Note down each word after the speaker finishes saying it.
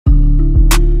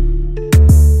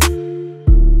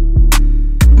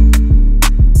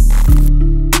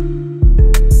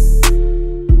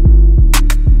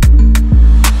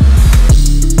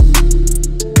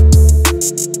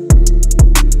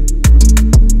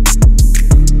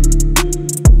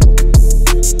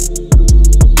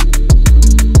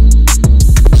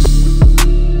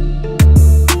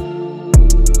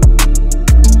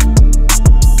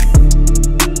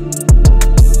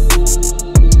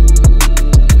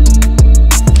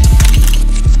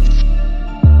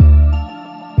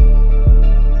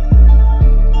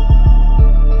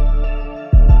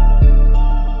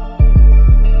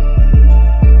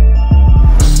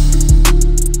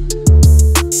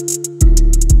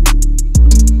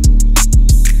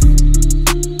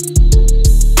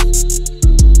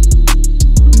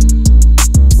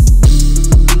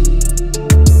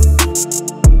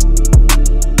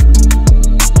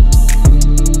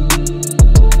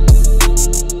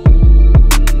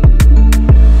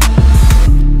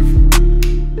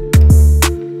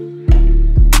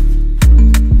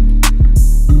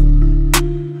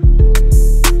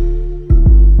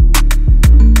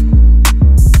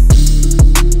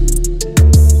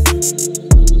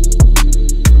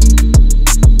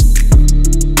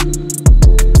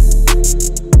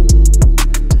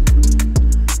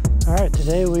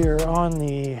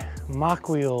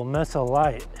Mokwheel Mesa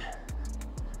Lite.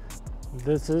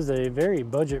 This is a very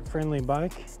budget-friendly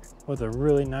bike with a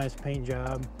really nice paint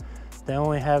job. They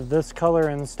only have this color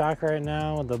in stock right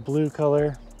now, the blue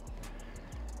color.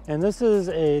 And this is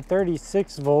a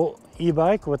 36-volt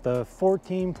e-bike with a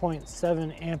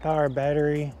 14.7 amp hour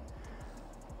battery.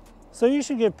 So you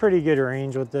should get pretty good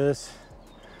range with this.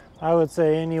 I would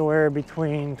say anywhere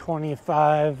between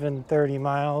 25 and 30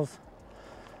 miles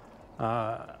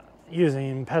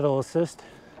using pedal assist.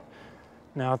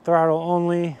 Now throttle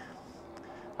only,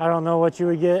 I don't know what you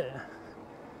would get.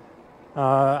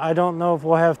 I don't know if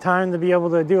we'll have time to be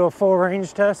able to do a full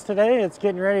range test today. It's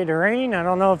getting ready to rain. I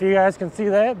don't know if you guys can see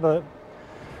that, but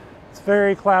it's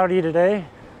very cloudy today.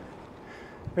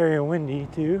 Very windy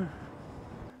too.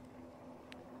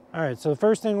 All right, so the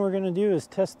first thing we're gonna do is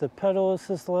test the pedal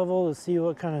assist level to see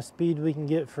what kind of speed we can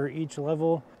get for each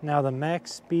level. Now the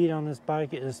max speed on this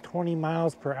bike is 20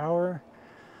 miles per hour.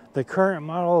 The current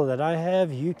model that I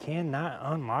have, you cannot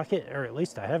unlock it, or at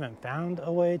least I haven't found a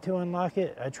way to unlock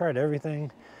it. I tried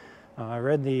everything. I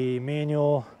read the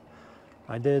manual.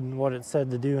 I did what it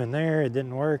said to do in there. It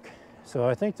didn't work. So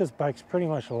I think this bike's pretty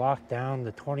much locked down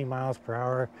to 20 miles per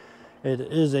hour. It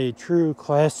is a true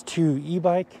Class 2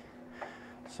 e-bike.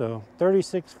 So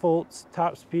 36 volts,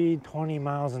 top speed, 20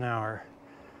 miles an hour.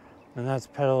 And that's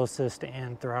pedal assist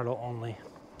and throttle only.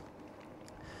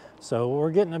 So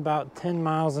we're getting about 10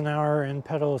 miles an hour in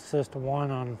pedal assist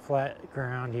 1 on flat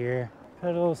ground here.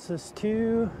 Pedal assist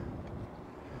 2,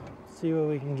 let's see what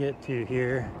we can get to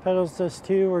here. Pedal assist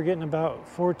 2, we're getting about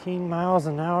 14 miles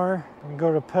an hour. We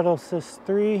go to pedal assist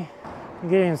 3, I'm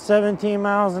getting 17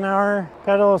 miles an hour.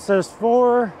 Pedal assist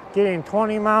 4, getting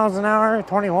 20 miles an hour,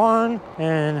 21.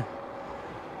 And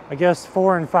I guess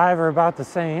 4 and 5 are about the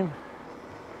same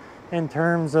in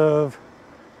terms of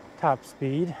top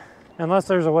speed. Unless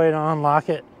there's a way to unlock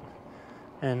it.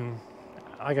 And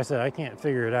like I said, I can't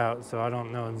figure it out, so I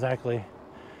don't know exactly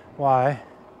why.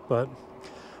 But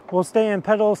we'll stay in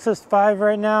pedal assist 5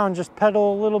 right now and just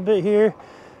pedal a little bit here.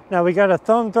 Now we got a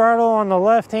thumb throttle on the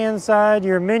left-hand side,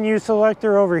 your menu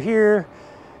selector over here.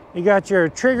 You got your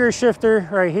trigger shifter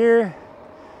right here,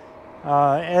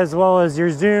 as well as your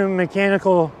Zoom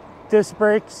mechanical disc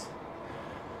brakes.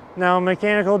 Now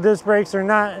mechanical disc brakes are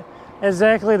not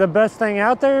exactly the best thing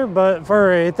out there, but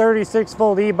for a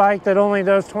 36-volt e-bike that only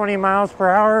does 20 miles per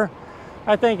hour,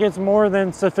 I think it's more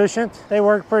than sufficient. They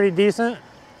work pretty decent.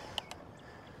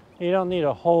 You don't need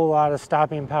a whole lot of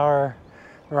stopping power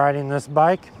riding this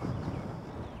bike.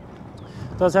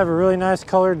 It does have a really nice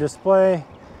colored display.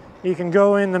 You can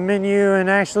go in the menu and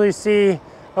actually see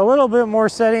a little bit more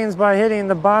settings by hitting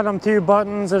the bottom 2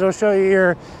 buttons. It'll show you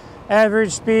your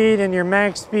average speed and your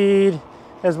max speed,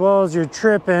 as well as your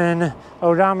trip and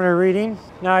odometer reading.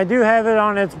 Now I do have it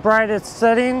on its brightest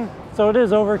setting, so it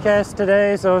is overcast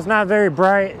today, so it's not very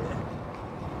bright.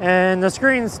 And the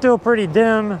screen's still pretty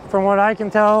dim from what I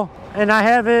can tell. And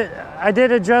I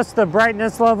did adjust the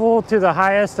brightness level to the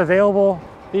highest available.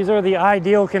 These are the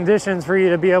ideal conditions for you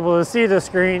to be able to see the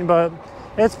screen, but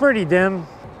it's pretty dim.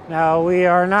 Now we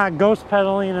are not ghost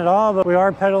pedaling at all, but we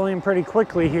are pedaling pretty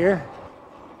quickly here.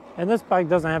 And this bike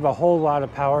doesn't have a whole lot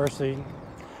of power, so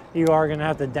you are gonna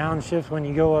have to downshift when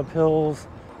you go up hills.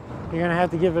 You're gonna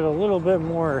have to give it a little bit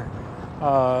more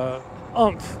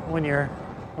oomph when you're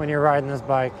riding this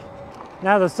bike.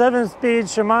 Now the 7-speed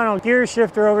Shimano gear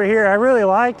shifter over here, I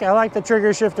like the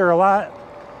trigger shifter a lot.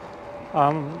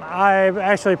 I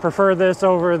actually prefer this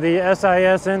over the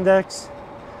SIS Index.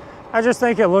 I just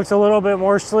think it looks a little bit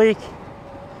more sleek.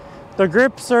 The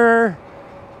grips are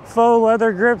faux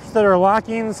leather grips that are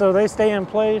locking, so they stay in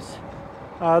place.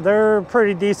 They're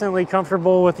pretty decently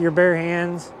comfortable with your bare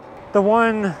hands. The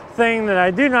one thing that I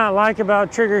do not like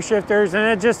about trigger shifters, and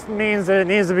it just means that it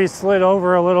needs to be slid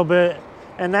over a little bit,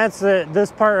 and that's that this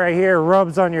part right here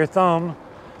rubs on your thumb.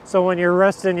 So when you're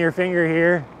resting your finger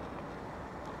here,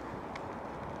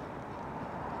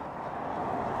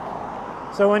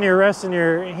 so when you're resting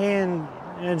your hand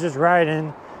and just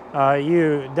riding,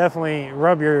 you definitely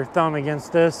rub your thumb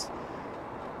against this.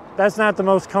 That's not the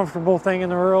most comfortable thing in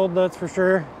the world, that's for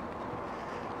sure.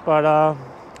 But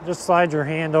just slide your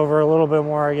hand over a little bit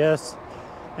more, I guess,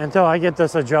 until I get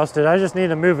this adjusted. I just need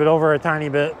to move it over a tiny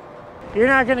bit. You're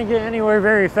not gonna get anywhere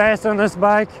very fast on this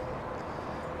bike.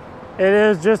 It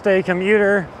is just a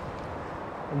commuter,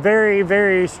 very,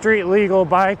 very street legal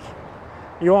bike.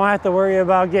 You won't have to worry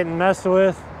about getting messed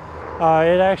with.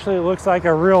 It actually looks like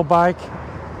a real bike,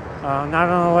 not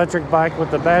an electric bike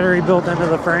with the battery built into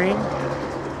the frame.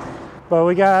 But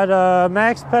we got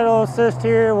max pedal assist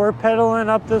here. We're pedaling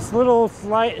up this little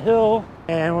slight hill,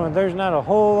 and there's not a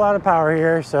whole lot of power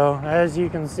here. So as you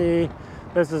can see,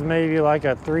 This is maybe like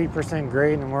a 3%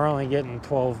 grade and we're only getting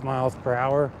 12 miles per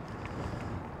hour.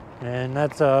 And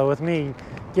that's with me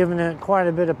giving it quite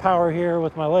a bit of power here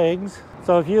with my legs.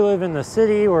 So if you live in the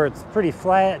city where it's pretty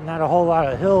flat, not a whole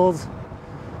lot of hills,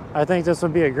 I think this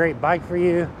would be a great bike for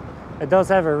you. It does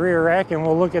have a rear rack, and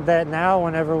we'll look at that now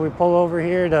whenever we pull over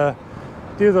here to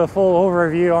do the full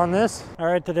overview on this. All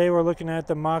right, today we're looking at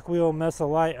the Mokwheel Mesa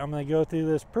Lite. I'm gonna go through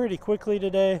this pretty quickly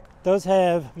today. It does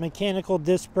have mechanical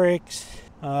disc brakes.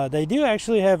 They do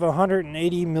actually have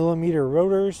 180 millimeter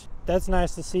rotors. That's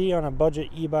nice to see on a budget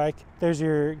e-bike. There's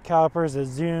your calipers, the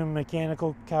Zoom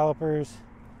mechanical calipers.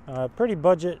 Pretty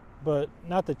budget, but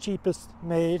not the cheapest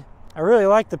made. I really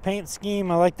like the paint scheme.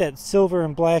 I like that silver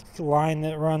and black line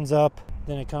that runs up.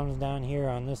 Then it comes down here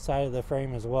on this side of the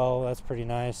frame as well. That's pretty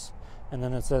nice. And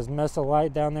then it says Mesa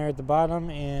Lite down there at the bottom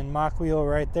and Mokwheel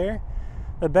right there.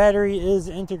 The battery is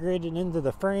integrated into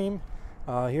the frame.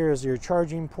 Here is your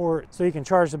charging port, so you can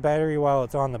charge the battery while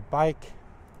it's on the bike.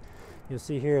 You'll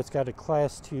see here it's got a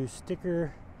class 2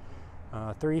 sticker,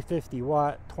 350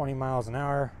 watt, 20 miles an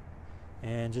hour,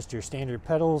 and just your standard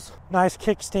pedals. Nice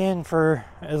kickstand for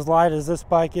as light as this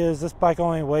bike is. This bike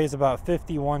only weighs about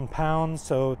 51 pounds,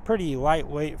 so pretty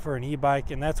lightweight for an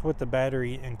e-bike, and that's with the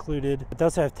battery included. It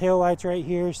does have tail lights right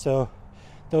here, so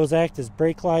those act as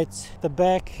brake lights. The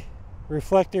back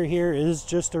reflector here is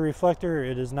just a reflector,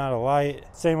 it is not a light.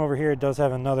 Same over here, it does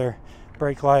have another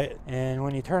brake light, and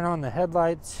when you turn on the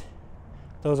headlights,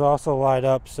 those also light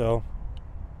up, so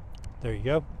there you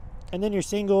go. And then your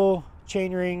single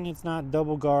chain ring, it's not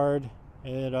double guard.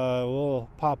 It will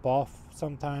pop off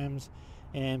sometimes,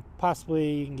 and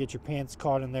possibly you can get your pants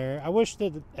caught in there. I wish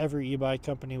that every e-bike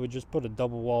company would just put a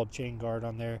double walled chain guard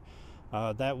on there.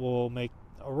 That will make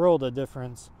a world of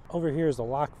difference. Over here is a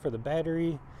lock for the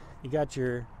battery. You got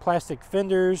your plastic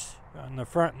fenders on the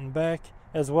front and back,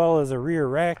 as well as a rear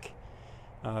rack,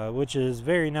 which is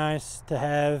very nice to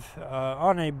have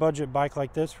on a budget bike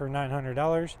like this for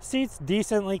 $900. Seats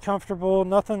decently comfortable,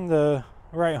 nothing to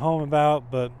write home about,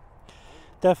 but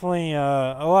definitely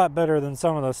a lot better than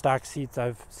some of the stock seats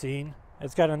I've seen.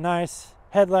 It's got a nice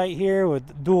headlight here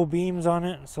with dual beams on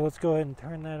it, so let's go ahead and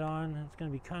turn that on. It's going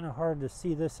to be kind of hard to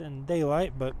see this in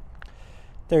daylight, but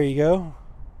there you go.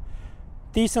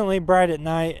 Decently bright at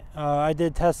night. I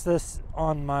did test this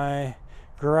on my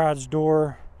garage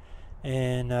door,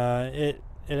 and it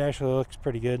actually looks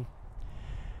pretty good.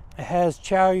 It has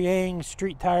Chow Yang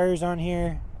street tires on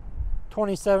here,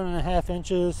 27.5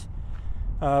 inches.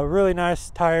 Really nice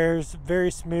tires, very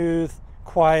smooth,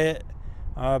 quiet,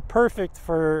 perfect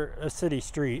for a city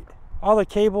street. All the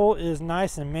cable is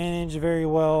nice and managed very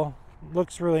well,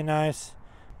 looks really nice.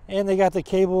 And they got the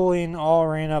cabling all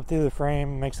ran up through the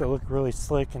frame, makes it look really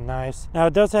slick and nice. Now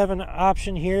it does have an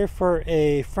option here for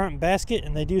a front basket,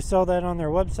 and they do sell that on their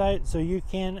website, so you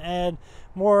can add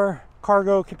more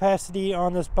cargo capacity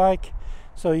on this bike.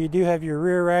 So you do have your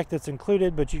rear rack that's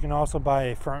included, but you can also buy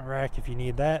a front rack if you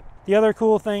need that. The other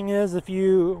cool thing is if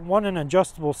you want an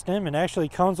adjustable stem, it actually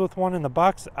comes with one in the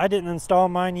box. I didn't install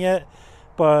mine yet,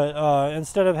 but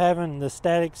instead of having the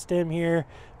static stem here,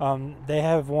 they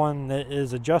have one that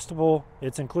is adjustable.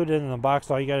 It's included in the box.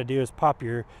 All you got to do is pop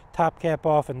your top cap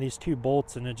off and these two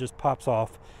bolts, and it just pops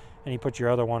off, and you put your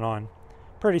other one on.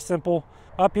 Pretty simple.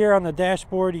 Up here on the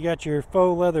dashboard, you got your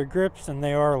faux leather grips, and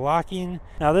they are locking.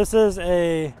 Now this is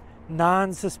a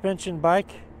non-suspension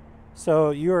bike,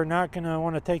 so you are not going to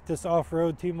want to take this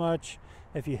off-road too much.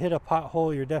 If you hit a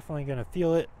pothole, you're definitely going to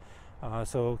feel it,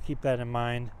 so keep that in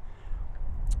mind.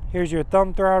 Here's your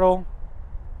thumb throttle.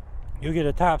 You'll get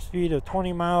a top speed of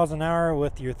 20 miles an hour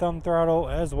with your thumb throttle,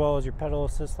 as well as your pedal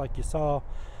assist like you saw.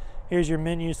 Here's your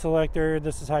menu selector.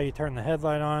 This is how you turn the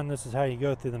headlight on. This is how you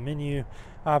go through the menu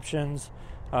options.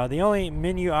 The only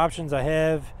menu options I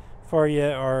have for you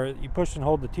are you push and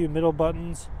hold the two middle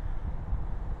buttons.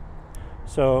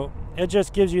 So it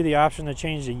just gives you the option to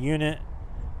change the unit,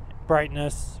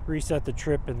 brightness, reset the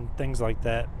trip, and things like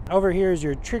that. Over here is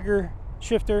your trigger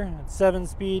shifter. It's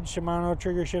 7-speed Shimano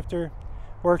trigger shifter.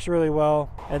 Works really well.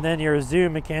 And then your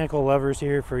Zoom mechanical levers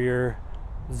here for your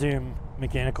Zoom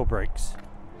mechanical brakes.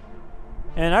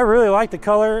 And I really like the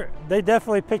color. They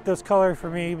definitely picked this color for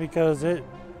me because it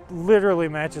literally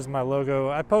matches my logo.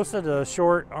 I posted a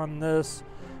short on this,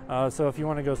 so if you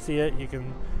want to go see it, you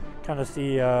can kind of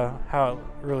see how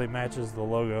it really matches the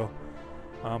logo.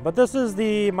 But this is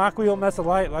the Mokwheel Mesa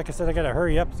Lite. Like I said, I gotta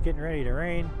hurry up. It's getting ready to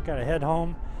rain. Gotta head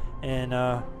home. And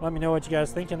let me know what you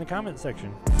guys think in the comment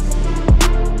section.